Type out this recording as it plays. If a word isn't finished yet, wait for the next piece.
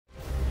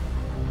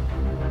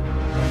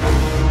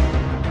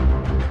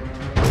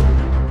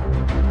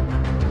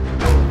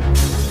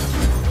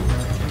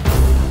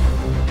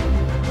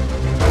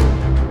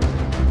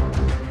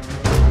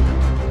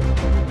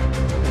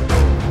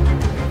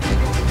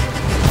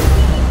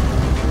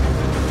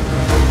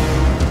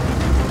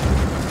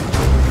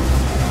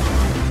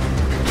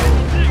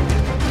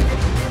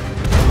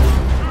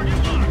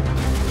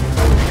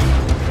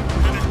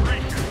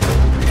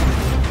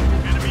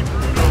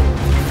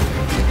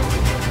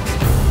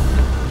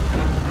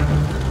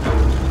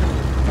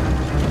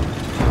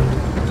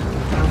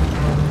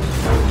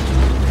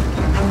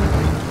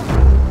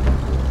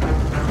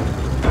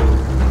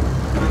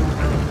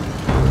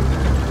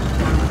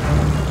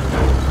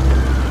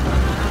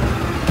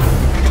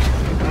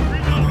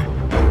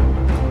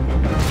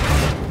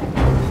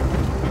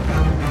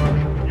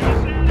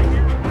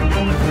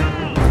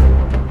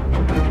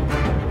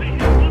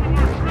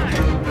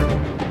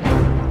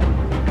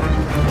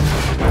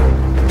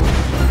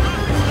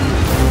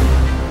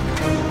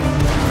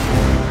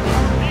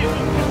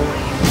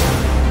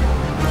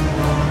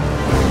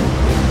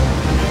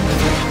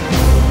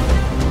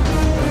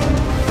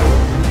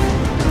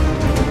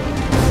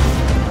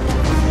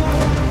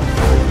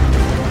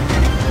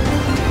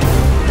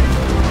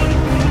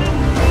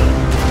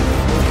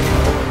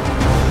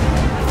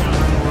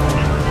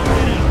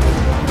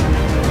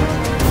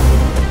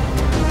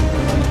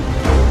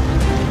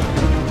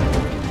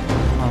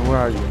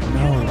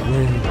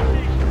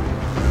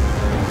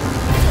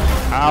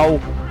Ow.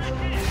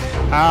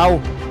 Ow.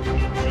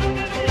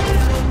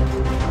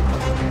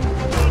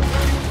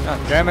 God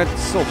damn it,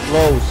 so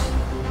close.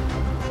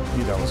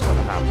 Knew that was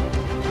gonna happen.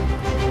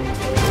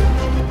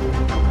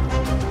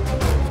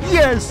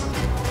 Yes!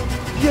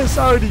 Yes,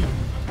 Artie!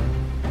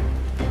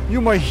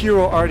 You're my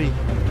hero, Artie.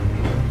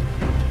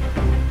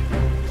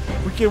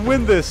 We can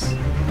win this.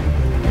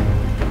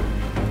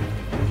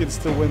 We can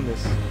still win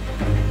this.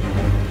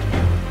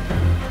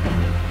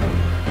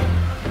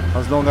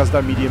 As long as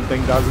that medium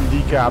thing doesn't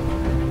decap.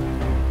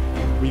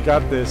 We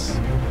got this.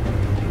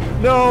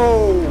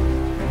 No!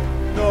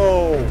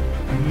 No!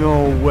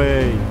 No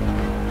way.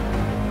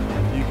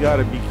 You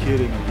gotta be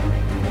kidding me.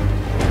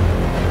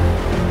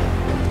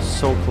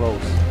 So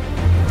close.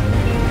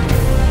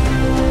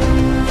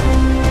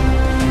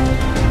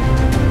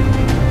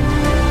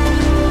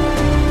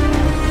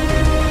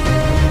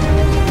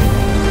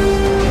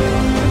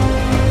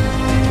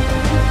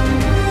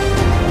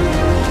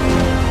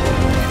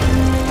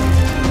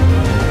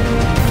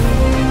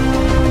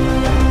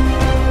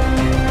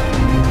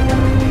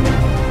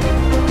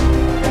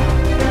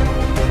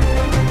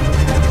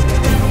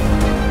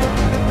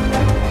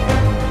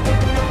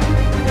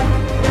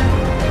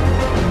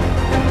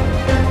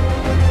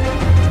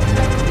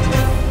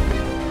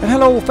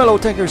 Hello fellow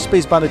tankers,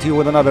 Space Bandit here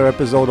with another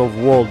episode of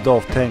World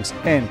of Tanks,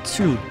 and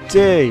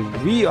today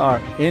we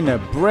are in a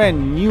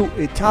brand new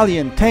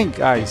Italian tank,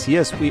 guys.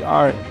 Yes, we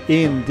are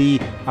in the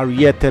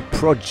Ariete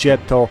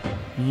Progetto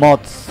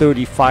mod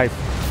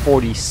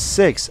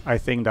 3546, I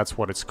think that's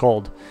what it's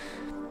called.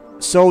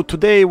 So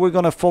today we're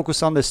gonna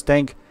focus on this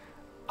tank.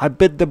 I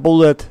bit the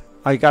bullet,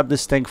 I got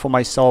this tank for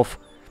myself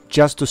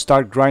just to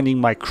start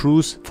grinding my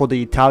crews for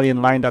the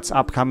Italian line that's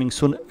upcoming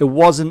soon. It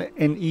wasn't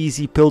an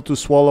easy pill to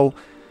swallow.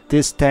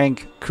 This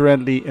tank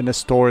currently in the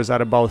store is at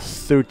about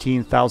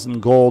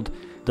 13,000 gold,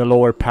 the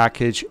lower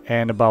package,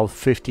 and about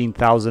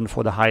 15,000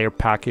 for the higher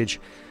package.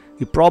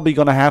 You're probably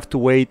gonna have to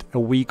wait a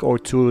week or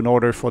two in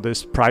order for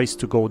this price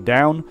to go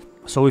down.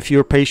 So if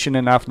you're patient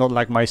enough, not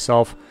like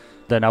myself,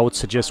 then I would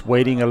suggest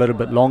waiting a little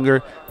bit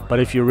longer. But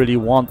if you really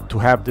want to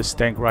have this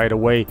tank right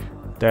away,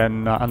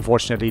 then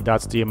unfortunately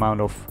that's the amount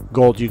of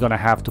gold you're gonna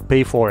have to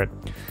pay for it.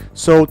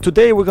 So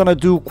today we're gonna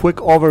do a quick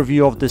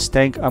overview of this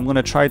tank. I'm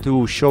gonna try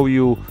to show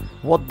you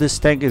what this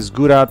tank is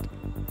good at,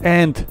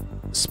 and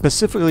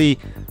specifically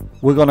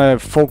we're gonna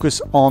focus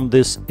on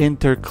this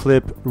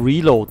interclip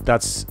reload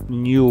that's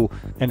new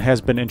and has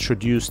been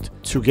introduced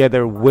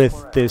together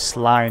with this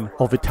line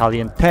of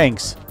Italian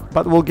tanks.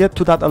 But we'll get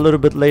to that a little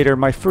bit later.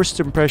 My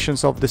first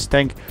impressions of this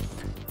tank,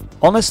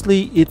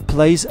 honestly, it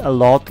plays a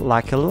lot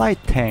like a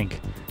light tank,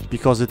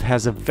 because it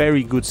has a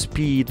very good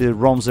speed. It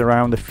roams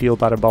around the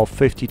field at about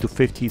 50 to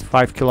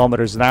 55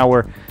 kilometers an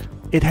hour.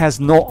 It has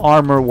no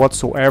armor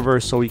whatsoever,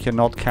 so you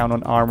cannot count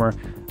on armor.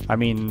 I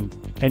mean,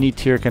 any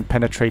tier can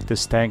penetrate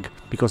this tank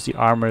because the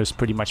armor is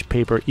pretty much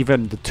paper.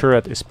 Even the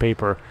turret is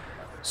paper.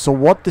 So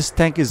what this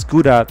tank is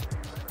good at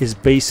is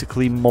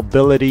basically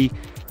mobility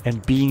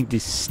and being the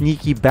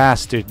sneaky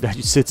bastard that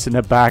sits in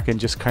the back and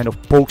just kind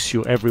of pokes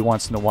you every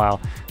once in a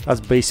while. That's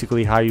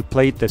basically how you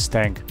played this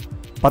tank.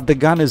 But the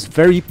gun is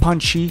very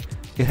punchy,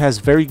 it has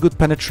very good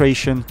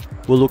penetration.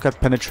 We'll look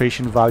at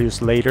penetration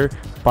values later,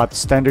 but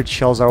standard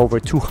shells are over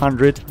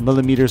 200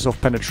 millimeters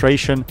of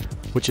penetration,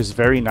 which is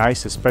very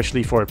nice,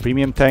 especially for a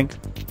premium tank.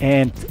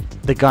 And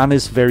the gun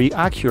is very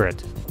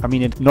accurate. I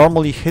mean, it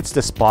normally hits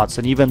the spots,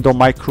 and even though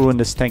my crew in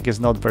this tank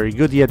is not very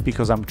good yet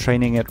because I'm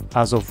training it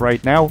as of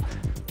right now,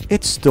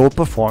 it still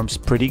performs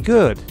pretty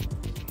good.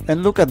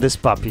 And look at this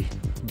puppy.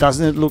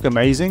 Doesn't it look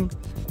amazing?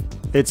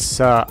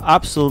 It's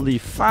absolutely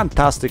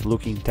fantastic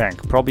looking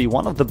tank, probably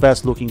one of the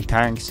best looking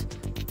tanks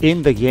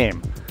in the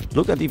game.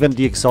 Look at even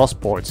the exhaust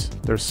ports,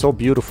 they're so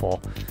beautiful.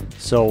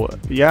 So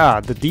yeah,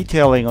 the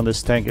detailing on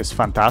this tank is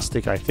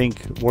fantastic. I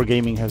think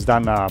Wargaming has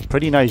done a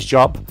pretty nice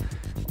job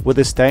with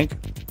this tank.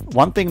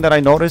 One thing that I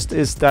noticed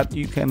is that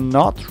you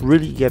cannot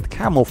really get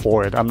camo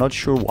for it. I'm not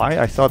sure why.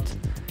 I thought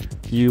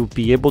you'd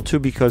be able to,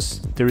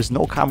 because there is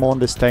no camo on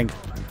this tank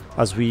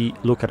as we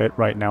look at it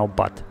right now,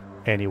 but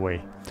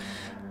anyway.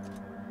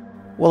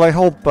 Well, I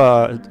hope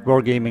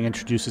Wargaming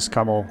introduces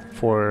camo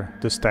for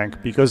this tank,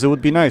 because it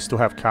would be nice to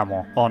have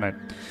camo on it.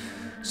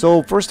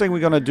 So first thing we're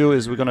gonna do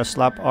is we're gonna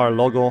slap our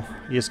logo.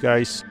 Yes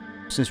guys,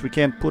 since we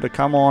can't put a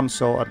camo on,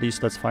 so at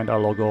least let's find our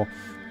logo,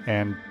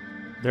 and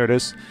there it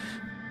is.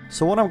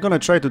 So what I'm gonna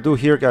try to do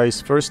here, guys,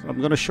 first I'm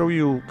gonna show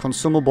you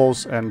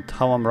consumables and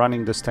how I'm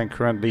running this tank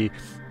currently.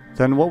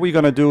 Then what we're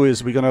gonna do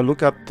is we're gonna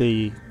look at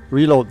the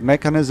reload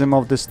mechanism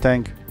of this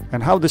tank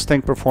and how this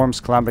tank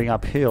performs climbing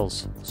up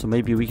hills. So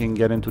maybe we can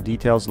get into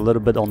details a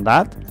little bit on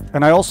that.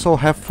 And I also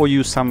have for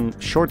you some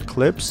short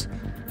clips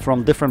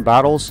from different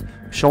battles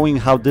showing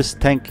how this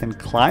tank can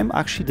climb.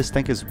 Actually, this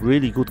tank is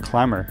really good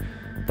climber,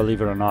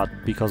 believe it or not,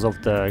 because of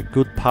the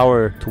good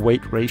power to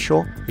weight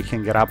ratio. It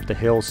can get up the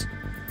hills.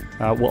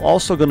 We're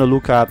also going to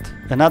look at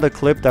another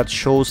clip that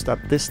shows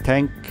that this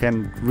tank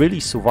can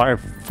really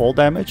survive fall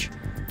damage.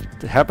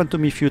 It happened to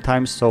me a few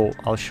times, so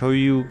I'll show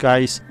you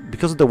guys.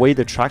 Because of the way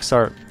the tracks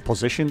are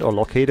positioned or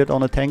located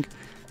on a tank,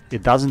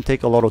 It doesn't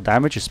take a lot of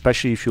damage,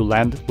 especially if you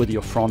land with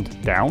your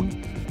front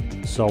down.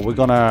 So we're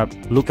gonna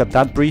look at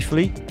that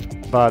briefly.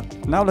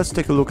 But now let's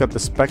take a look at the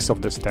specs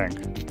of this tank.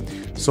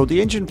 So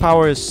the engine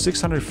power is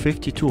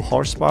 652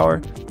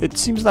 horsepower. It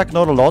seems like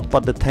not a lot,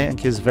 but the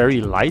tank is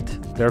very light.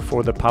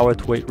 Therefore the power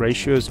to weight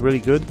ratio is really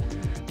good.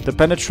 The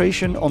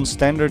penetration on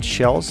standard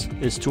shells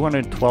is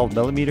 212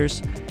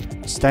 millimeters.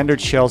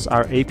 Standard shells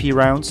are AP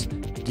rounds.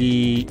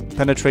 The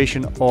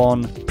penetration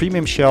on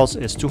premium shells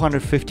is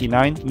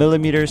 259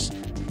 millimeters,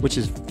 which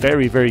is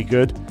very, very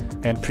good.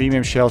 And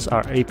premium shells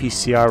are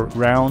APCR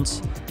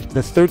rounds.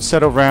 The third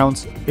set of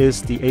rounds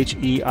is the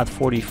HE at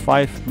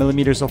 45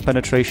 millimeters of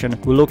penetration.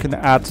 We're looking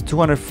at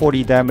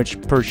 240 damage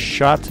per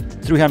shot,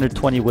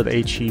 320 with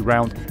HE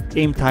round.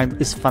 Aim time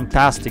is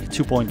fantastic,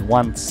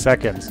 2.1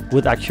 seconds,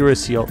 with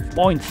accuracy of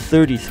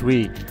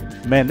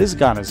 0.33. Man, this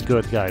gun is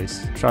good,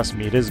 guys. Trust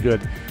me, it is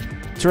good.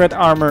 Turret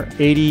armor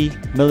 80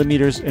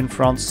 millimeters in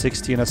front,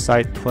 60 in a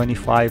side,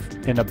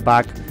 25 in a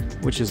back,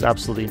 which is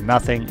absolutely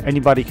nothing.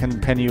 Anybody can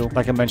pen you,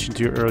 like I mentioned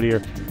to you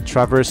earlier.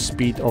 Traverse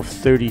speed of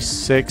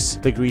 36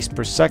 degrees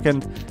per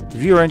second.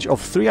 View range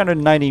of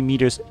 390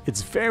 meters.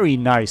 It's very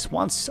nice.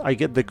 Once I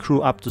get the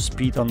crew up to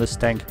speed on this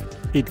tank,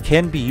 it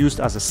can be used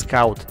as a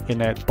scout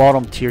in a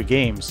bottom tier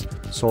games.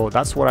 So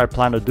that's what I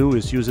plan to do,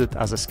 is use it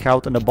as a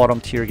scout in the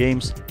bottom tier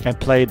games and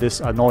play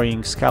this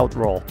annoying scout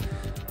role.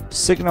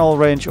 Signal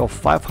range of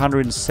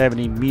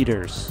 570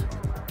 meters.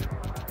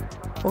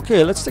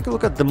 Okay, let's take a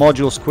look at the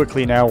modules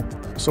quickly now.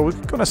 So we're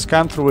gonna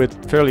scan through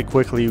it fairly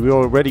quickly. We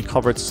already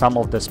covered some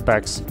of the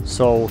specs.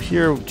 So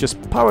here, just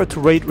power to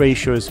weight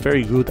ratio is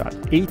very good at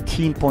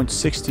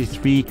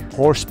 18.63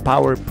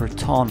 horsepower per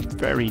ton.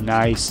 Very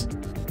nice.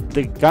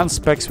 The gun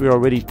specs we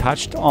already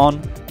touched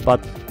on,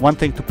 but one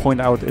thing to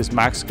point out is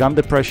max gun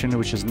depression,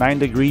 which is 9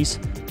 degrees.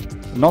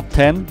 Not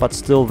 10, but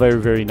still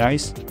very, very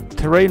nice.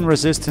 Terrain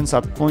resistance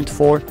at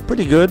 0.4,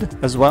 pretty good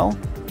as well.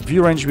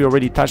 View range we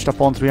already touched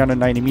upon,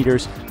 390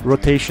 meters.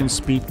 Rotation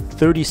speed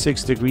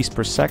 36 degrees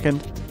per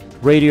second.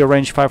 Radio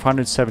range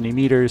 570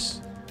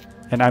 meters.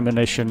 And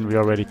ammunition we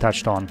already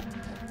touched on.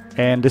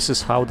 And this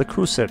is how the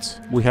crew sits.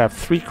 We have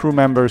 3 crew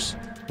members,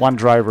 1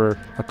 driver,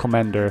 a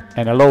commander,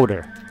 and a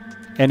loader.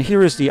 And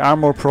here is the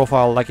armor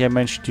profile. Like I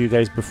mentioned to you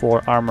guys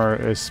before, armor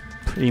is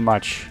pretty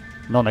much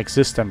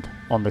non-existent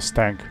on this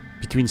tank.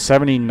 Between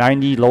 70 and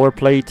 90 lower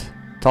plate,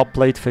 top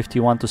plate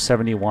 51 to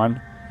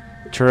 71.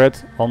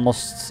 Turret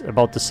almost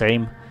about the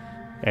same,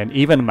 and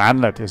even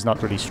manlet is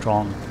not really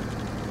strong.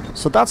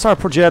 So that's our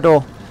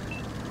Progetto.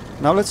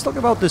 Now let's talk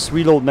about this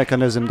reload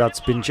mechanism that's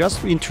been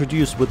just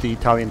introduced with the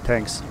Italian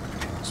tanks.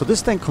 So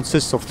this tank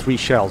consists of 3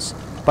 shells,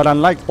 but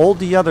unlike all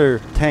the other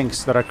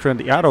tanks that are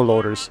currently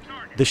auto-loaders,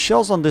 the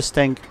shells on this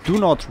tank do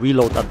not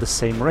reload at the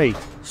same rate.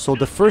 So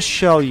the first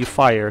shell you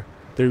fire,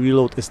 the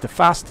reload is the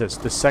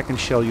fastest. The second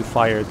shell you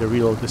fire, the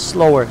reload is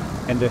slower,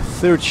 and the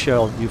third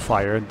shell you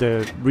fire,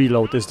 the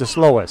reload is the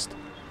slowest.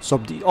 So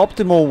the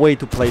optimal way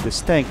to play this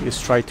tank is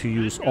try to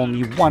use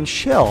only 1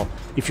 shell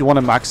if you want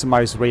to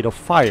maximize rate of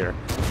fire.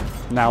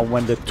 Now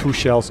when the 2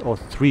 shells or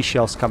 3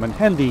 shells come in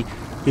handy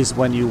is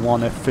when you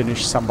want to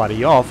finish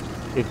somebody off.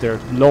 If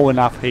they're low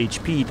enough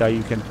HP that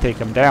you can take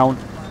them down,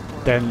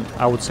 then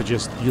I would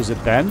suggest use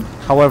it then.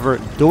 However,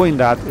 doing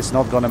that is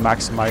not going to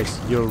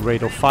maximize your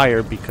rate of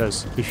fire,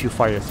 because if you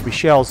fire 3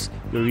 shells,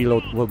 your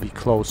reload will be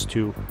close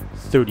to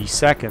 30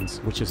 seconds,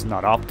 which is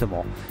not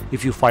optimal.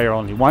 If you fire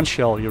only 1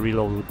 shell, your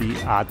reload will be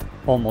at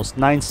almost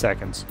 9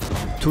 seconds.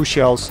 2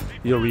 shells,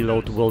 your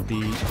reload will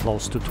be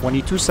close to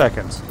 22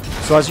 seconds.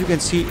 So as you can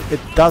see, it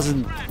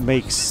doesn't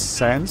make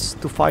sense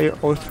to fire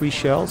all 3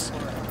 shells.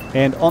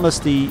 And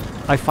honestly,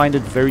 I find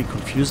it very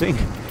confusing.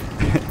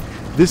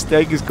 This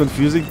tank is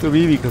confusing to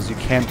me because you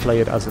can't play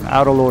it as an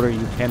autoloader,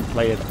 you can't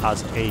play it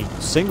as a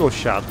single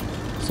shot.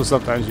 So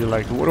sometimes you're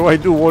like, what do I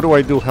do? What do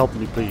I do? Help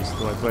me, please.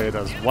 Do I play it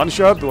as 1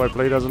 shot? Do I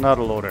play it as an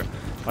autoloader?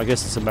 I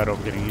guess it's a matter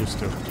of getting used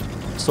to.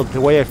 So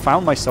the way I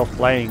found myself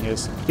playing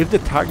is, if the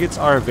targets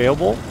are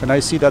available and I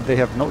see that they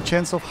have no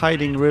chance of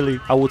hiding really,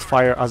 I would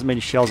fire as many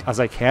shells as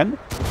I can.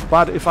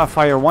 But if I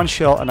fire 1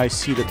 shell and I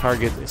see the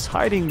target is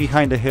hiding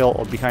behind a hill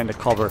or behind a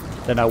cover,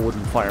 then I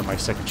wouldn't fire my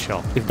second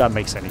shell, if that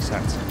makes any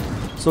sense.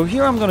 So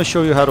here I'm going to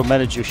show you how to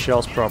manage your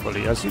shells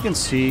properly. As you can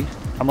see,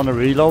 I'm going to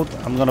reload.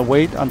 I'm going to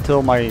wait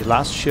until my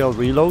last shell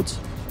reloads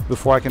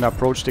before I can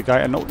approach the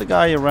guy. I know the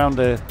guy around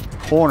the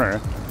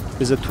corner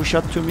is a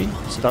 2-shot to me,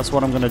 so that's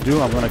what I'm going to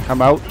do. I'm going to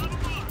come out,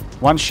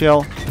 1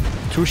 shell,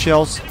 2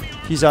 shells,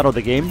 he's out of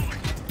the game.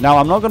 Now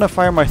I'm not going to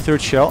fire my 3rd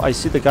shell. I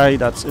see the guy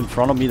that's in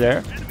front of me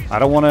there. I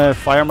don't want to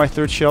fire my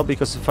 3rd shell,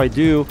 because if I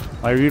do,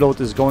 my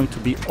reload is going to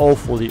be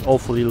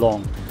awfully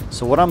long.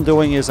 So what I'm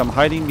doing is I'm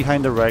hiding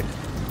behind the wreck.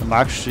 I'm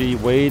actually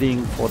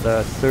waiting for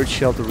the 3rd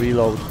shell to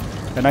reload.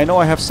 And I know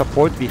I have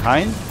support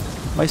behind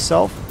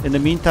myself. In the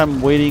meantime,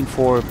 I'm waiting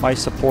for my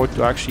support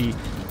to actually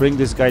bring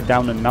this guy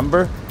down in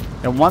number.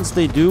 And once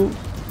they do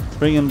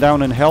bring him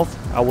down in health,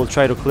 I will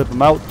try to clip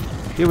him out.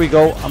 Here we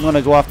go. I'm going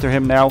to go after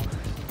him now.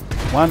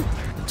 1,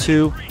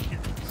 2,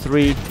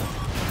 3.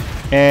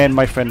 And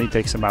my friendly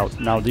takes him out.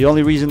 Now, the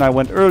only reason I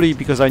went early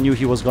because I knew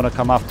he was going to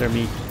come after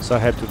me. So I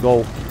had to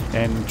go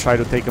and try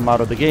to take him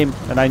out of the game.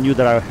 And I knew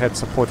that I had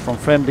support from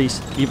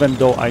friendlies. Even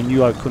though I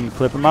knew I couldn't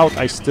clip him out,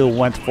 I still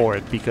went for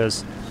it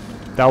because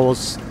that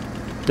was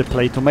the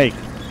play to make.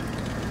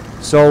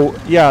 So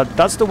yeah,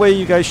 that's the way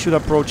you guys should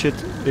approach it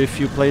if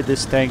you play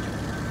this tank.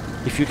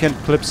 If you can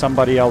clip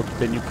somebody out,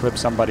 then you clip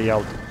somebody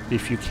out.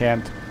 If you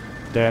can't,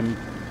 then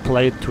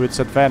play it to its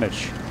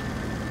advantage.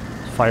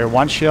 Fire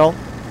one shell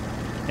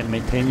and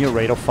maintain your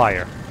rate of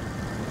fire.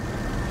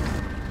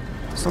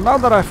 So now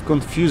that I've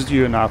confused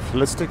you enough,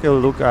 let's take a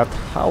look at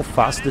how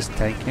fast this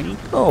tank can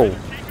go.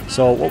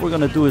 So what we're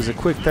gonna do is a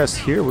quick test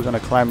here. We're gonna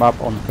climb up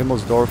on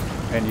Himmelsdorf,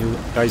 and you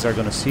guys are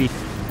gonna see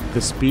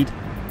the speed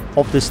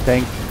of this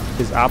tank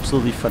is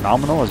absolutely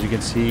phenomenal. As you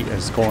can see,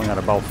 it's going at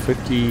about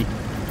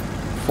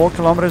 54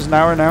 kilometers an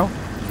hour now.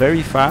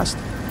 Very fast.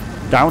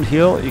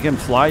 Downhill, you can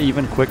fly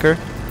even quicker.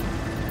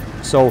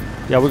 So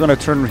yeah, we're gonna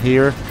turn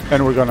here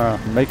and we're gonna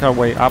make our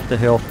way up the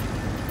hill.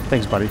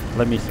 Thanks, buddy.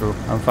 Let me through.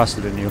 I'm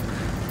faster than you.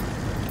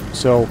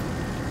 So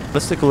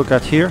let's take a look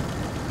at here.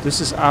 This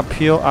is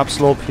uphill,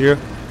 upslope here.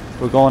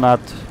 We're going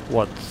at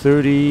what,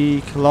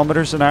 30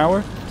 kilometers an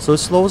hour. So it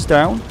slows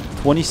down.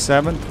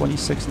 27,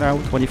 26 now,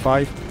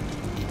 25.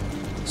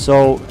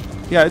 So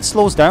yeah, it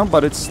slows down,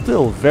 but it's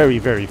still very,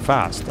 very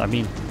fast. I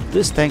mean,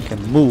 this tank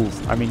can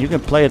move. I mean, you can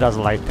play it as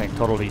a light tank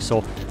totally.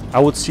 So I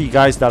would see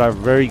guys that are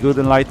very good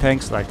in light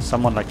tanks, like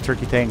someone like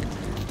Turkey Tank.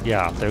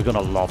 Yeah, they're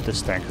gonna love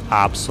this tank.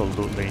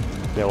 Absolutely,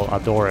 they will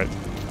adore it.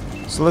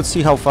 So let's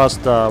see how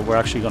fast we're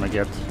actually gonna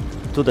get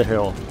to the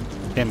hill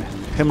in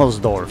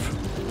Himmelsdorf.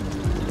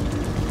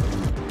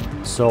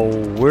 So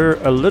we're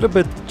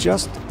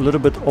just a little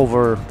bit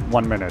over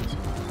 1 minute.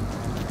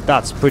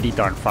 That's pretty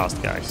darn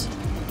fast, guys.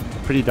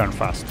 Pretty darn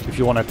fast. If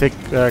you want to take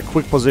a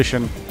quick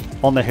position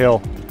on the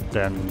hill,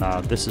 then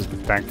this is the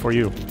tank for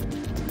you.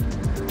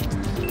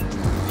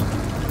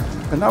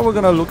 And now we're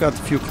gonna look at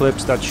a few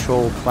clips that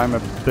show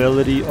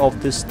climbability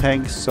of this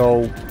tank.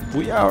 So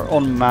we are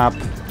on map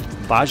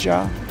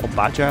Baja, or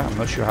Baja, I'm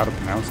not sure how to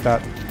pronounce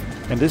that.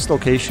 And this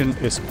location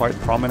is quite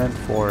prominent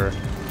for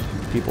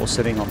people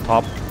sitting on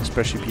top,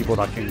 especially people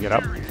that can get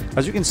up.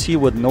 As you can see,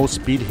 with no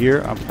speed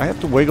here, I have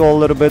to wiggle a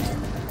little bit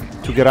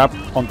to get up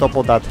on top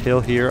of that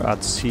hill here at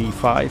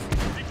C5,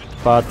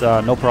 but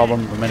no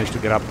problem, we managed to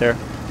get up there.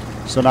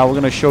 So now we're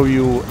going to show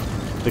you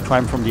the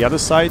climb from the other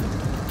side,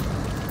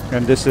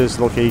 and this is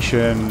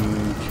location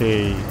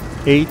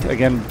K8.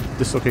 Again,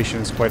 this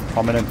location is quite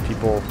prominent,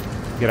 people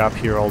get up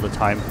here all the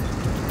time.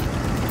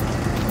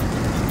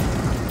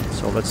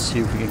 So let's see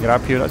if we can get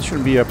up here. That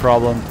shouldn't be a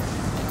problem,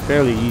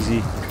 fairly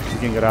easy. We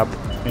can get up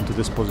into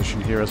this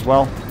position here as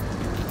well.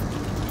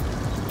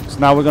 So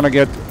now we're gonna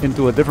get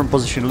into a different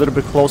position, a little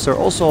bit closer,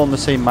 also on the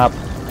same map,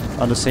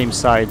 on the same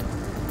side.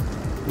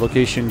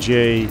 Location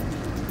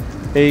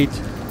J8.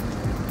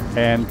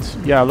 And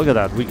yeah, look at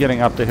that. We're getting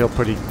up the hill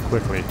pretty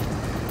quickly.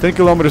 10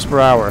 kilometers per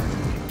hour.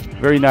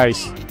 Very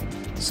nice.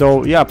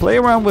 So yeah, play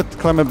around with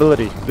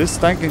climbability. This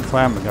tank can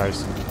climb,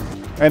 guys.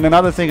 And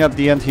another thing at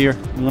the end here,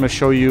 I'm gonna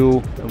show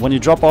you when you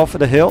drop off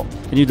the hill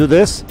and you do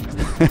this,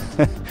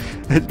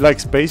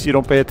 like space, you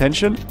don't pay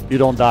attention, you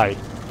don't die.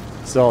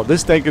 So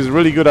this tank is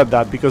really good at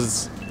that because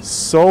it's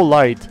so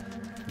light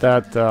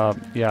that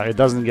yeah, it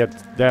doesn't get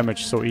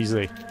damaged so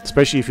easily,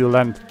 especially if you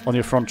land on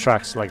your front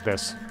tracks like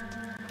this.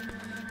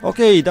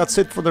 Okay, that's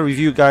it for the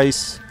review,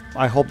 guys.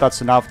 I hope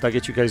that's enough to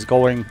get you guys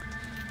going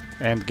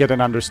and get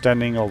an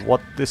understanding of what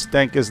this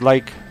tank is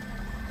like.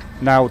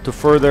 Now, to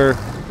further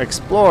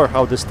explore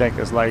how this tank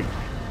is like,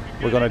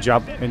 we're gonna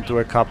jump into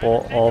a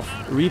couple of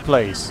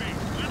replays.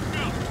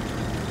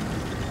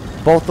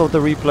 Both of the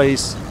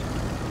replays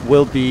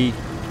will be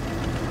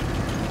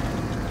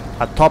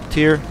at top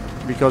tier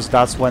because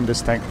that's when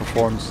this tank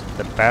performs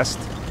the best.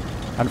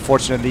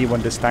 Unfortunately,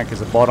 when this tank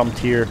is a bottom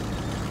tier,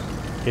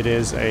 it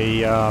is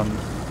a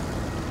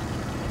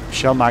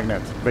shell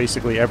magnet.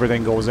 Basically,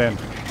 everything goes in.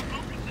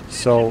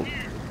 So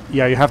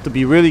yeah, you have to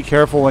be really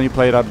careful when you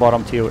play it at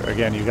bottom tier.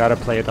 Again, you gotta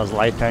play it as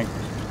light tank.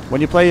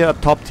 When you play it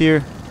at top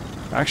tier,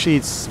 actually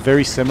it's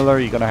very similar.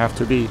 You're gonna have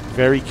to be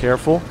very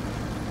careful,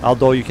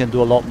 although you can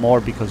do a lot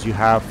more because you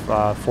have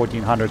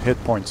 1400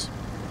 hit points,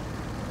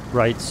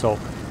 right? So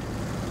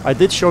I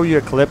did show you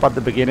a clip at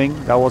the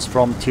beginning that was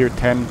from tier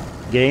 10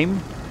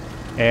 game,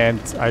 and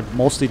I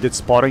mostly did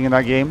spotting in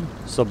that game.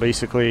 So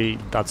basically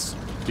that's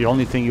the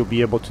only thing you'll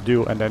be able to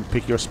do, and then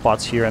pick your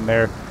spots here and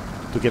there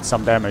to get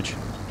some damage.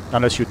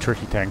 Unless you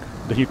Turkey Tank,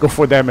 then you go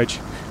for damage.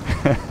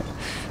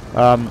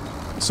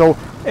 So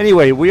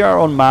anyway, we are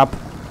on map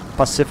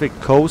Pacific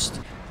Coast.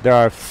 There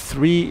are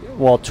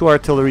two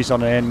artilleries on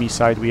the enemy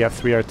side. We have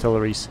 3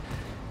 artilleries.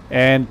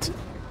 And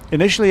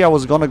initially I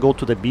was gonna go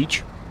to the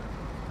beach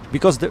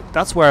because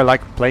that's where I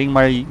like playing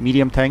my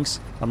medium tanks.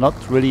 I'm not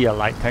really a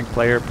light tank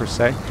player per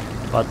se,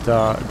 but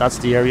that's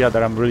the area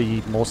that I'm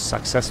really most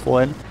successful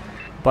in.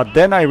 But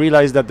then I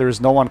realized that there is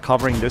no one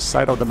covering this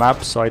side of the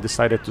map, so I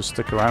decided to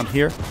stick around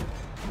here.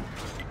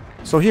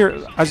 So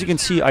here, as you can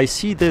see, I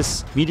see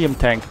this medium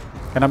tank,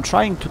 and I'm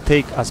trying to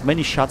take as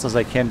many shots as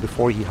I can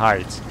before he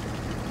hides.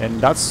 And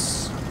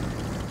that's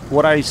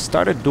what I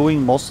started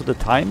doing most of the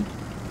time.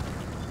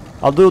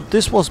 Although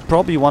this was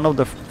probably one of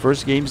the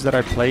first games that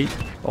I played,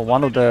 or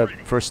one of the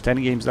first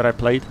 10 games that I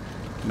played,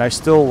 and I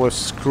still was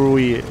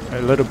screwy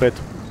a little bit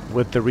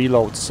with the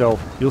reload. So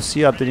you'll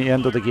see at the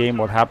end of the game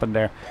what happened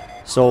there.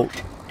 So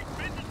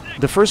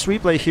the first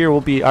replay here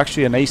will be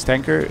actually an ace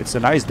tanker. It's a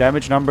nice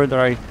damage number that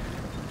I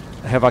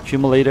have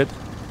accumulated,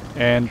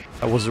 and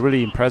I was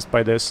really impressed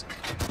by this.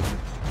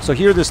 So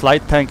here this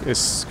light tank is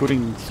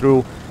scooting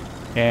through,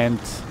 and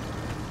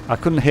I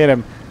couldn't hit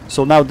him.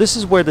 So now this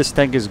is where this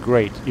tank is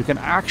great. You can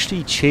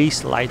actually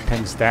chase light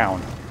tanks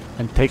down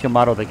and take them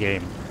out of the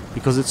game,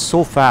 because it's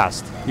so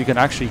fast. You can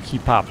actually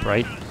keep up,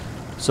 right?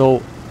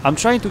 So I'm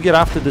trying to get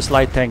after this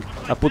light tank.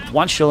 I put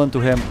one shell into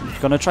him.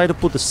 I'm gonna try to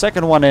put the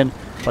second one in,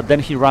 but then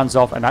he runs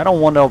off, and I don't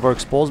want to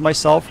overexpose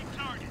myself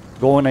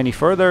going any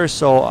further,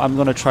 so I'm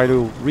gonna try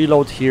to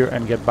reload here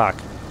and get back.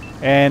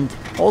 And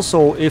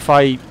also, if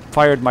I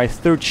fired my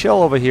third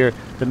shell over here,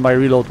 then my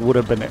reload would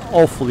have been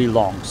awfully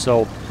long.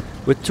 So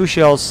with 2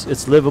 shells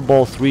it's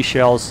livable, 3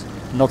 shells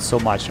not so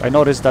much. I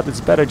noticed that it's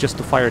better just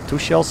to fire 2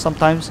 shells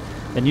sometimes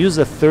and use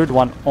the third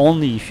one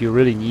only if you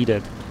really need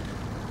it,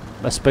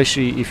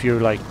 especially if you're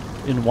like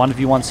in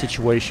 1v1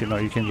 situation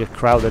or you can get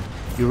crowded.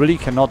 You really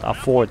cannot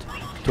afford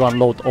to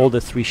unload all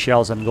the 3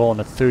 shells and go on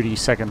a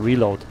 30-second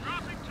reload,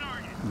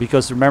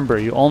 because remember,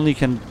 you only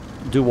can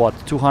do what,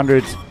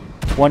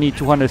 220,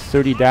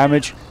 230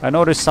 damage. I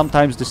notice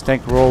sometimes this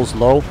tank rolls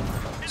low,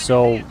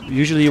 so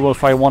usually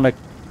if I want to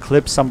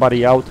clip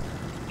somebody out,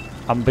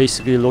 I'm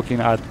basically looking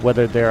at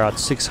whether they're at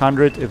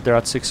 600. If they're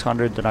at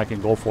 600, then I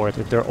can go for it.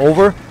 If they're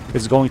over,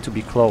 it's going to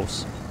be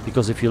close,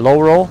 because if you low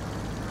roll,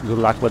 good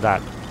luck with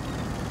that.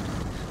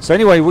 So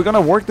anyway, we're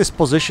gonna work this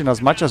position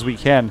as much as we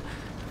can,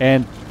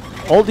 and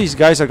all these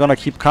guys are gonna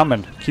keep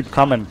coming.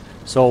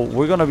 So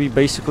we're gonna be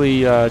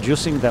basically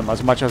juicing them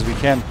as much as we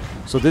can.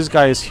 So this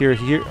guy is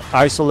here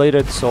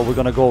isolated, so we're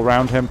gonna go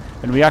around him,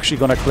 and we're actually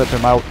gonna clip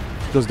him out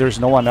because there's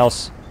no one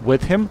else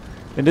with him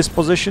in this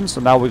position.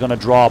 So now we're gonna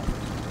drop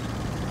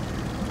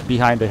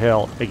behind the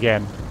hill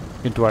again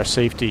into our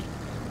safety.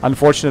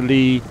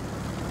 Unfortunately,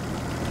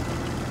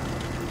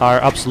 our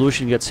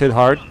Absolution gets hit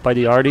hard by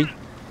the Artie,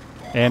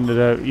 and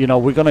you know,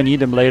 we're gonna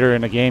need him later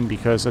in the game,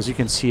 because as you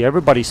can see,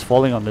 everybody's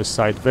falling on this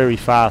side very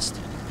fast,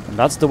 and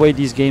that's the way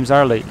these games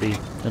are lately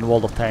in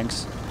World of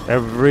Tanks.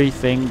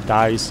 Everything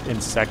dies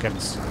in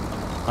seconds.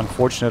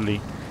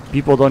 Unfortunately,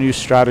 people don't use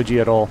strategy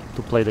at all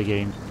to play the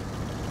game.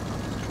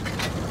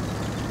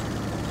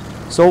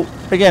 So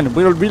again,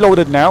 we're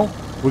reloaded now.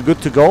 We're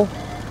good to go.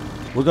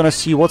 We're gonna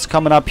see what's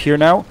coming up here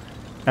now.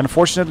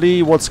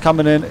 Unfortunately, what's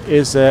coming in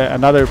is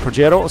another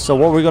Progetto. So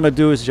what we're gonna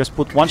do is just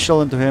put 1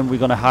 shell into him. We're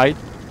gonna hide.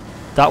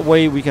 That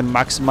way we can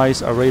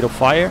maximize our rate of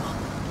fire.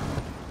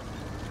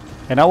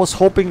 And I was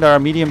hoping that our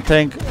medium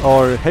tank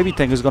or heavy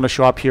tank is gonna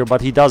show up here,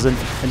 but he doesn't.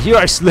 And here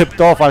I slipped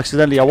off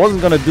accidentally. I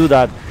wasn't gonna do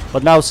that,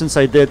 but now since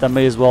I did, I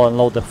may as well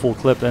unload the full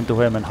clip into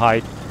him and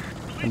hide.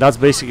 And that's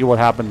basically what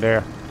happened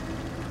there.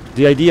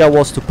 The idea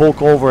was to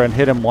poke over and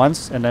hit him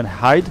once and then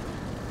hide,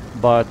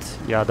 but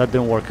yeah, that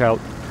didn't work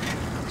out.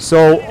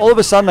 So all of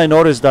a sudden I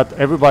noticed that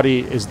everybody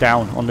is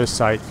down on this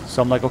side.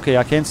 So I'm like, okay,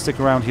 I can't stick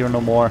around here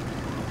no more.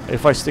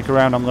 If I stick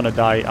around, I'm gonna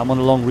die. I'm on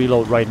a long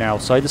reload right now.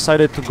 So I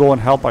decided to go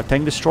and help our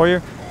tank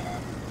destroyer.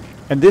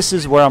 And this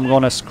is where I'm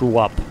gonna screw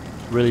up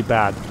really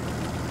bad,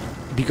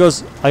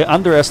 because I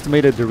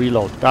underestimated the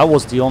reload. That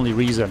was the only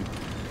reason.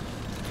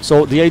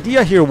 So the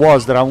idea here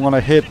was that I'm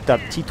gonna hit that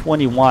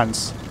T20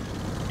 once,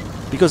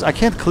 because I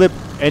can't clip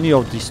any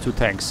of these 2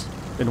 tanks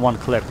in one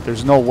clip.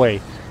 There's no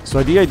way.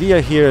 So the idea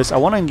here is I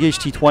want to engage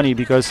T20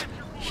 because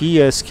he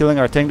is killing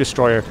our tank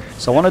destroyer.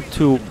 So I wanted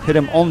to hit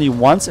him only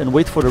once and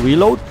wait for the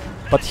reload.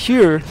 But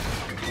here,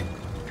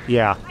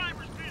 yeah,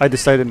 I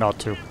decided not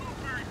to.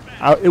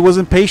 It was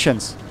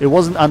impatience. It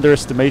wasn't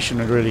underestimation,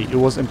 really. It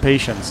was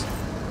impatience.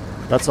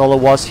 That's all it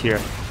was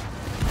here.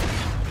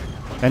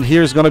 And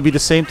here's gonna be the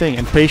same thing.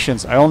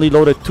 Impatience. I only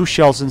loaded 2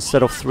 shells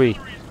instead of 3.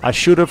 I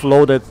should have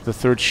loaded the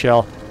 3rd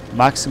shell.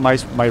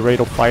 Maximize my rate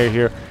of fire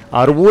here.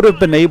 I would have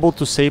been able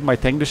to save my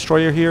tank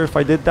destroyer here if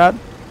I did that.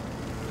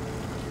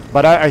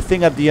 But I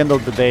think at the end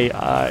of the day,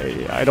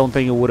 I don't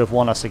think it would have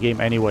won us a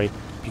game anyway,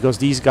 because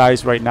these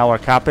guys right now are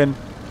capping,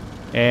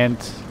 and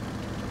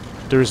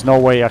there's no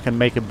way I can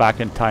make it back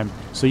in time.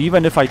 So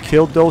even if I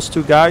killed those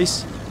 2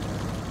 guys,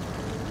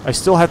 I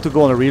still had to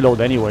go on a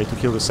reload anyway to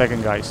kill the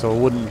second guy. So it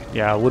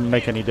wouldn't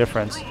make any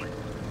difference.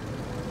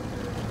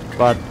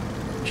 But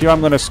here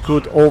I'm gonna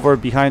scoot over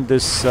behind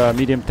this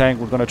medium tank.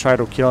 We're gonna try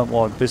to kill him.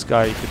 Well, this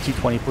guy, the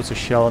T20, puts a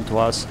shell into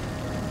us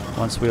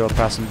once we are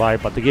passing by.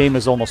 But the game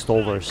is almost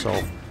over, so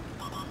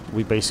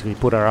we basically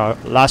put our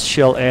last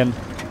shell in,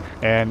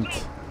 and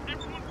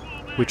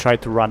we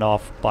tried to run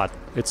off, but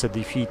it's a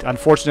defeat,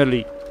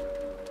 unfortunately.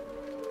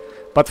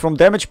 But from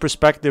damage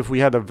perspective, we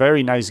had a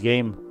very nice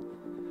game.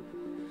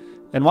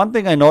 And one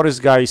thing I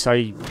noticed, guys,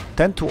 I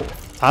tend to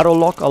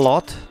auto-lock a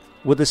lot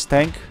with this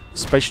tank,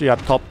 especially at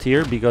top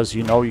tier, because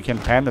you know you can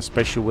pen,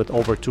 especially with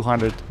over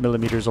 200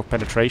 millimeters of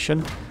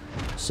penetration.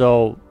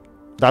 So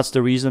that's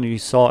the reason you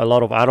saw a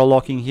lot of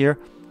auto-locking here.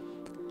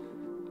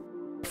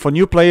 For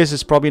new players,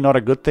 it's probably not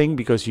a good thing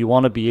because you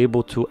want to be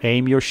able to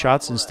aim your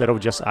shots instead of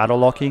just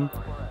auto-locking.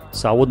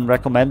 So I wouldn't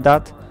recommend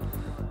that.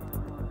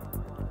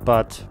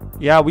 But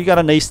yeah, we got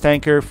an ace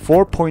tanker,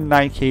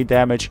 4.9k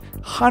damage,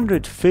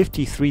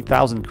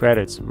 153,000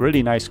 credits.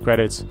 Really nice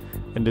credits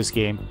in this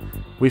game.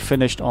 We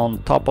finished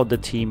on top of the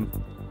team.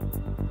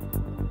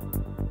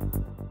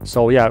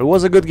 So yeah, it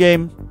was a good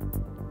game.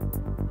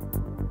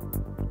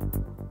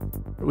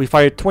 We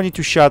fired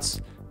 22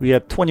 shots. We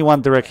had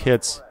 21 direct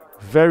hits.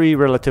 Very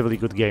relatively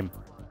good game.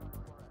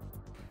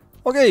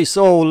 Okay,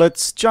 so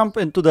let's jump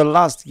into the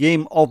last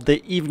game of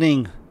the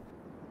evening.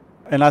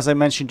 And as I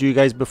mentioned to you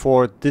guys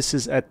before, this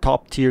is a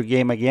top tier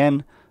game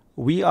again.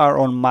 We are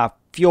on map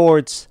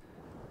Fjords.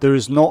 There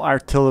is no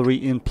artillery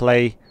in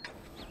play,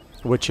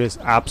 which is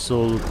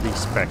absolutely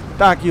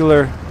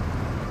spectacular.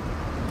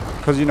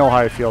 Because you know how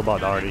I feel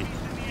about Artie.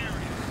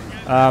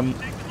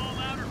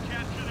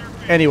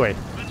 Anyway,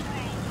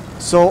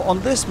 so on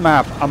this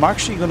map, I'm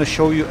actually going to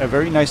show you a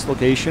very nice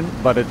location,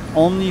 but it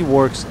only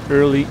works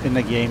early in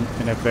the game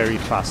in a very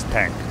fast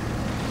tank.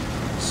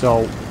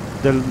 So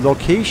the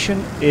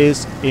location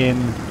is in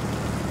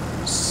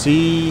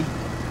C8,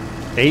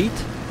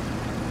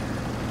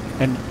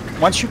 and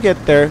once you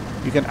get there,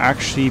 you can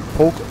actually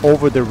poke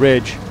over the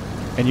ridge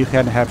and you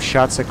can have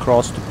shots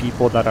across to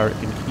people that are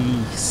in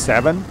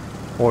E7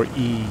 or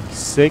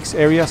E6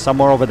 area,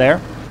 somewhere over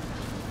there.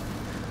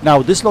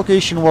 Now this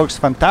location works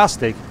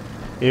fantastic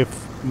if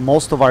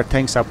most of our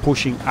tanks are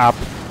pushing up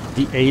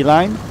the A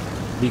line,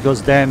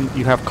 because then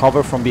you have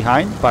cover from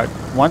behind. But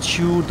once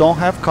you don't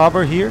have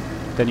cover here,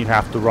 then you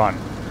have to run.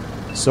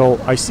 So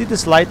I see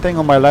this light tank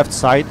on my left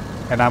side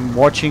and I'm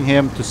watching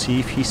him to see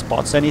if he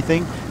spots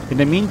anything. In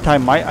the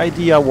meantime, my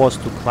idea was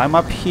to climb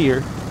up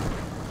here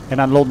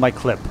and unload my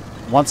clip.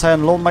 Once I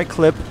unload my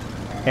clip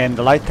and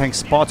the light tank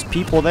spots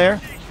people there,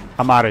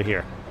 I'm out of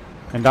here.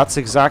 And that's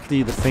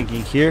exactly the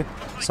thinking here.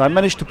 So I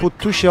managed to put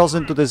 2 shells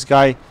into this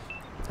guy.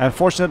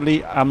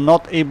 Unfortunately, I'm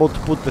not able to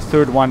put the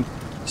third one.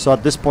 So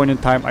at this point in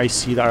time, I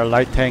see that our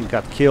light tank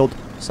got killed.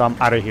 So I'm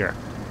out of here.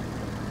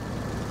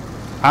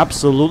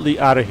 Absolutely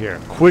out of here.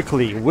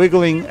 Quickly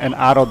wiggling and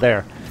out of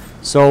there.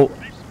 So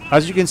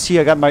as you can see,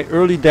 I got my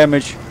early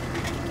damage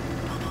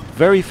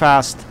very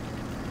fast.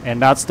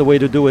 And that's the way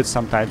to do it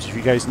sometimes. If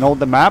you guys know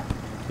the map,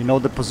 you know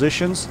the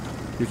positions,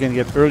 you can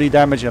get early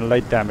damage and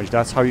late damage.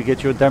 That's how you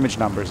get your damage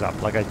numbers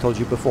up, like I told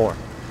you before.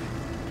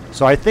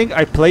 So I think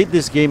I played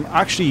this game,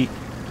 actually,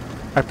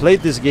 I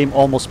played this game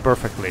almost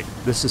perfectly.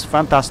 This is a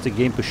fantastic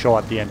game to show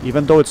at the end.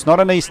 Even though it's not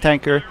an ace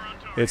tanker,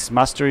 it's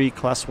mastery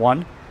class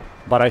 1.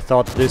 But I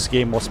thought this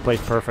game was played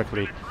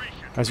perfectly.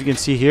 As you can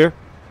see here,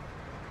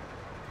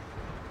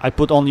 I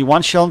put only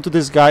 1 shell into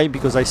this guy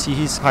because I see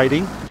he's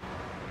hiding.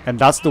 And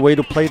that's the way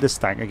to play this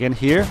tank. Again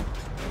here,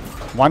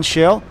 1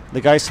 shell,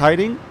 the guy's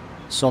hiding,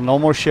 so no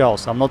more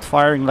shells. I'm not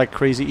firing like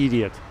crazy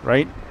idiot,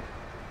 right?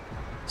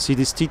 See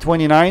this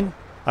T-29?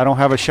 I don't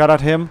have a shot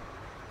at him.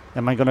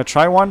 Am I gonna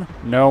try one?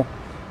 No,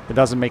 it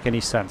doesn't make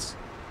any sense.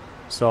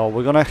 So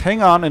we're gonna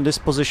hang on in this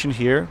position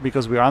here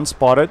because we're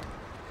unspotted.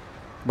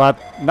 But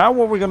now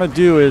what we're gonna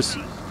do is,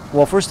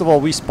 well, first of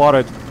all, we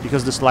spotted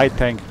because this light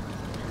tank,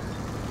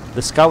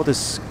 the scout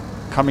is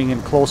coming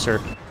in closer.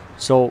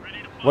 So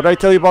what did I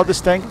tell you about this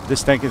tank?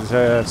 This tank is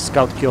a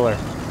scout killer.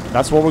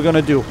 That's what we're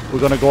gonna do. We're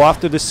gonna go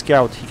after this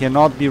scout. He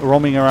cannot be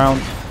roaming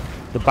around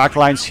the back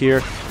lines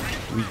here.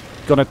 We're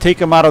gonna take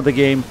him out of the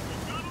game.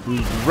 We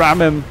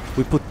ram him.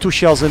 We put 2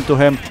 shells into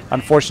him.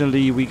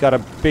 Unfortunately, we got a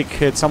big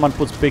hit. Someone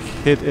puts big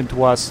hit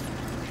into us,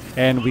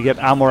 and we get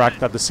ammo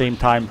racked at the same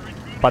time.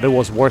 But it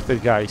was worth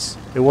it, guys.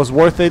 It was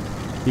worth it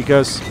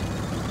because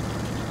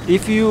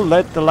if you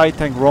let the light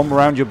tank roam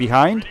around you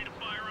behind,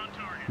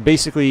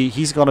 basically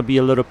he's gonna be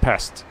a little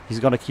pest. He's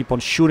gonna keep on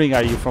shooting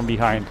at you from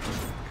behind.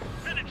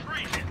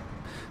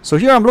 So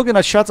here I'm looking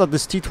at shots at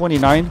this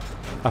T-29.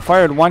 I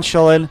fired 1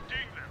 shell in,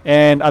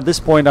 and at this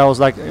point I was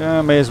like,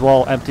 may as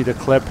well empty the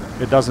clip.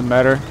 It doesn't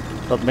matter.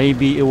 But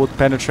maybe it would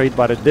penetrate,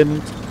 but it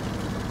didn't.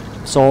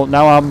 So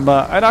now I'm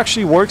it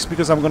actually works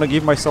because I'm gonna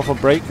give myself a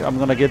break. I'm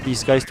gonna get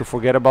these guys to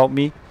forget about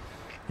me.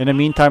 In the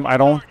meantime, I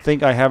don't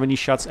think I have any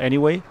shots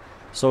anyway,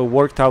 so it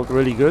worked out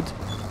really good.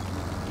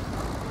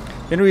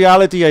 In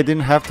reality, I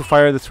didn't have to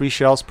fire the 3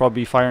 shells.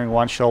 Probably firing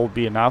 1 shell would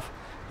be enough,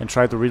 and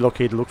try to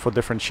relocate, look for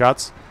different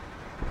shots.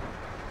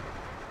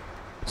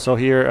 So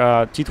here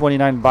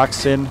T-29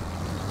 backs in.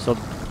 So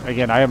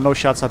again, I have no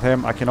shots at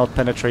him. I cannot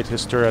penetrate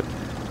his turret.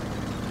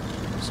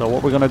 So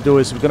what we're gonna do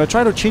is we're gonna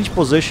try to change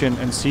position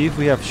and see if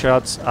we have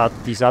shots at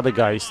these other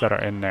guys that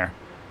are in there.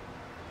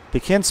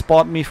 They can't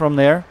spot me from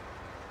there.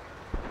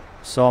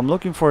 So I'm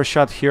looking for a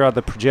shot here at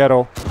the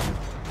Progetto.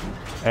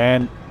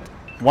 And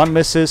 1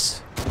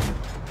 misses.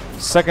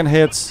 2nd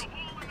hits.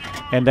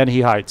 And then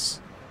he hides.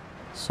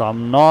 So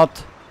I'm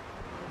not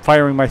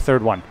firing my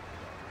 3rd one,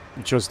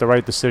 which was the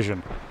right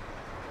decision.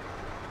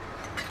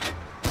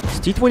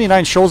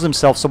 T-29 shows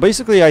himself. So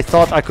basically I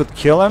thought I could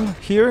kill him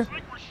here.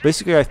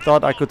 Basically I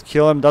thought I could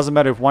kill him. Doesn't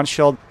matter if 1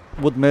 shell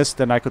would miss,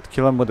 then I could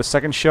kill him with the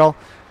 2nd shell.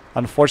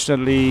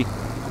 Unfortunately,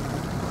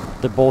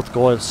 they both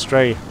go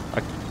astray.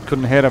 I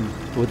couldn't hit him.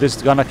 With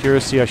this gun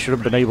accuracy, I should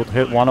have been able to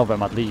hit one of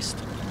them at least.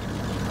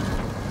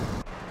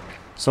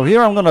 So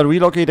here I'm gonna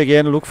relocate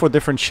again, look for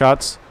different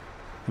shots.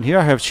 And here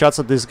I have shots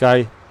at this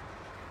guy,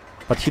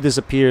 but he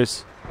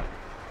disappears.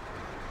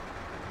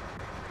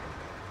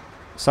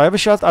 So I have a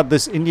shot at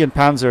this Indian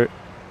Panzer,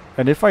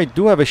 and if I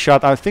do have a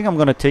shot, I think I'm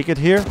gonna take it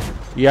here.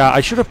 Yeah,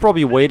 I should have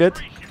probably waited,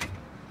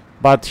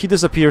 but he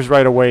disappears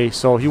right away,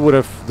 so he would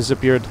have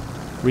disappeared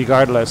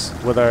regardless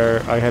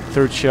whether I had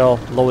third shell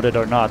loaded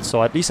or not.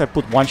 So at least I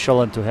put one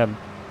shell into him.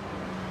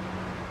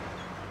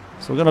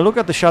 So we're gonna look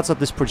at the shots at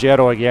this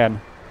Progetto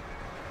again.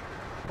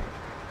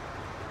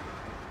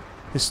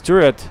 His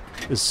turret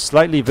is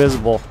slightly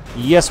visible.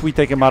 Yes, we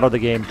take him out of the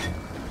game.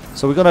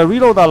 So we're gonna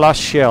reload our last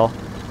shell.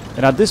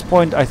 And at this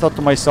point I thought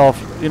to myself,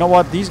 you know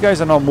what, these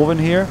guys are not moving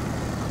here.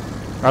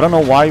 I don't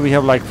know why we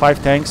have like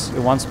 5 tanks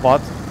in one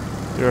spot.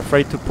 They're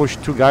afraid to push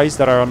 2 guys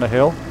that are on the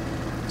hill.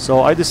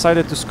 So I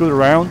decided to scoot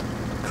around,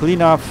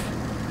 clean up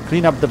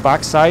the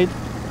backside.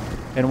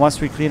 And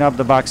once we clean up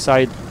the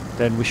backside,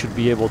 then we should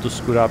be able to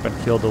scoot up and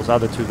kill those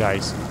other 2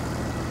 guys.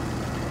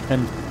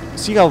 And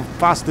see how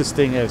fast this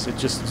thing is. It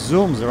just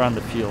zooms around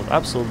the field.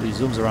 Absolutely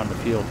zooms around the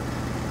field.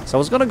 So I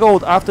was gonna go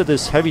after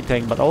this heavy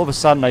tank, but all of a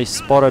sudden I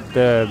spotted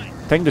the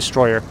tank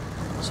destroyer.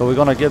 So we're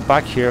gonna get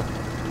back here.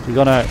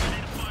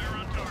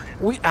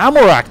 We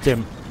ammo racked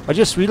him. I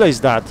just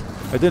realized that.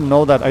 I didn't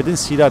know that. I didn't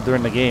see that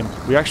during the game.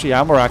 We actually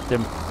ammo racked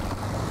him.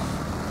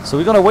 So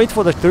we're gonna wait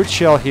for the 3rd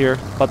shell here,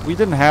 but we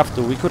didn't have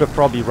to. We could have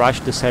probably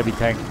rushed this heavy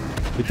tank.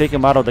 We take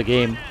him out of the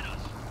game.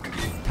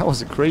 That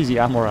was a crazy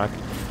ammo rack.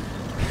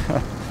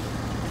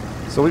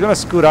 So we're gonna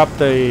scoot up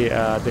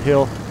the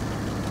hill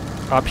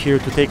up here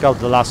to take out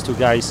the last 2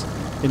 guys.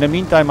 In the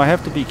meantime, I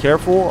have to be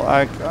careful.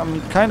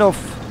 I'm kind of,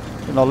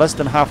 you know, less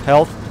than half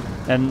health,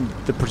 and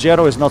the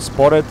Progetto is not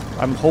spotted.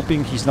 I'm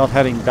hoping he's not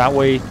heading that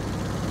way,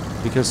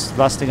 because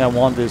last thing I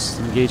want is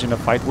engage in a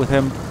fight with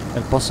him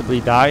and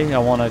possibly die. I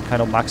want to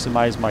kind of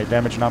maximize my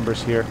damage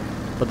numbers here.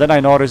 But then I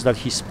noticed that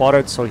he's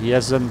spotted, so he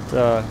hasn't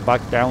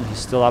backed down. He's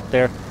still up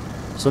there.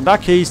 So in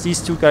that case,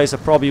 these 2 guys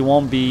probably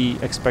won't be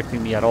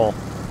expecting me at all.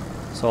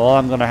 So all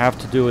I'm gonna have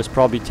to do is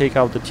probably take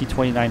out the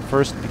T-29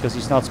 first, because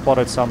he's not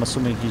spotted, so I'm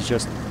assuming he's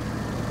just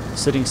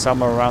sitting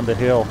somewhere around the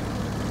hill,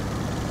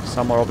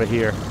 somewhere over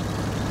here.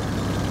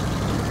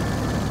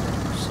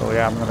 So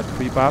yeah, I'm gonna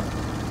creep up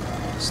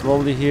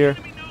slowly here.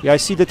 Yeah, I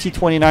see the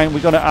T-29.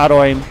 We're gonna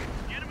auto aim,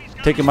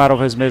 take him out of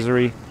his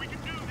misery,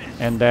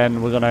 and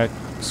then we're gonna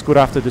scoot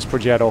after this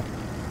Progetto,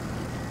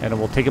 and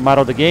we'll take him out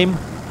of the game.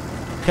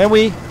 Can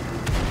we?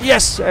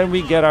 Yes, and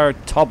we get our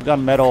Top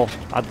Gun medal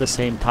at the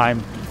same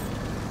time.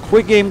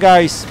 Quick game,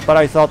 guys, but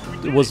I thought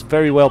it was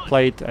very well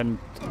played and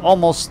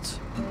almost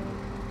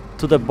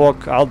to the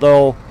book,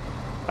 although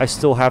I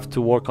still have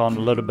to work on a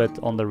little bit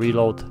on the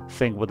reload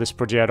thing with this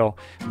Progetto,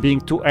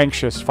 being too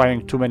anxious,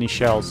 firing too many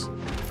shells.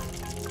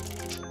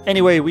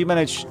 Anyway, we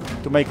managed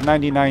to make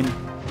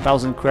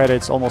 99,000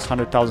 credits, almost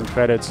 100,000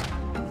 credits,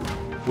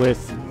 with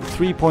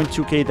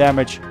 3.2k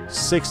damage,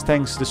 6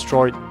 tanks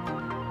destroyed,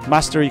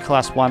 Mastery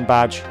Class 1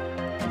 badge,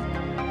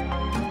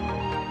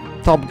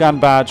 Top Gun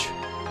badge,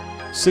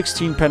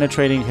 16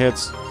 penetrating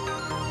hits.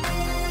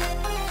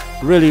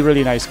 Really,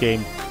 really nice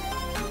game.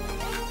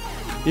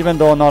 Even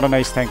though not a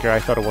nice tanker, I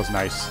thought it was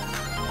nice.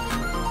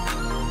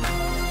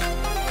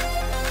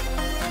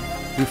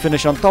 We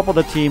finish on top of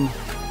the team.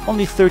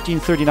 Only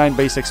 1339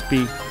 base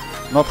XP.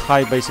 Not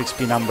high base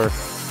XP number.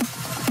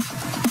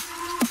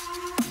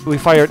 We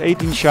fired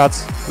 18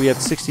 shots. We had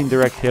 16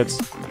 direct hits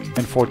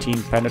and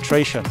 14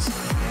 penetrations.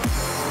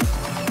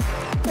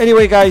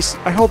 Anyway, guys,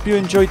 I hope you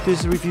enjoyed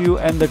this review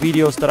and the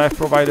videos that I've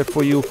provided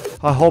for you.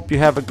 I hope you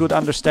have a good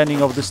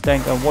understanding of this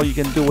tank and what you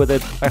can do with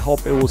it. I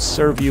hope it will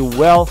serve you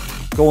well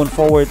going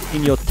forward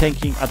in your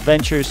tanking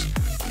adventures.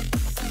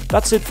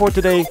 That's it for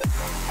today.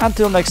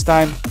 Until next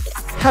time,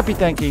 happy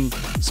tanking.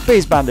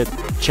 Space Bandit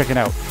checking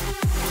out.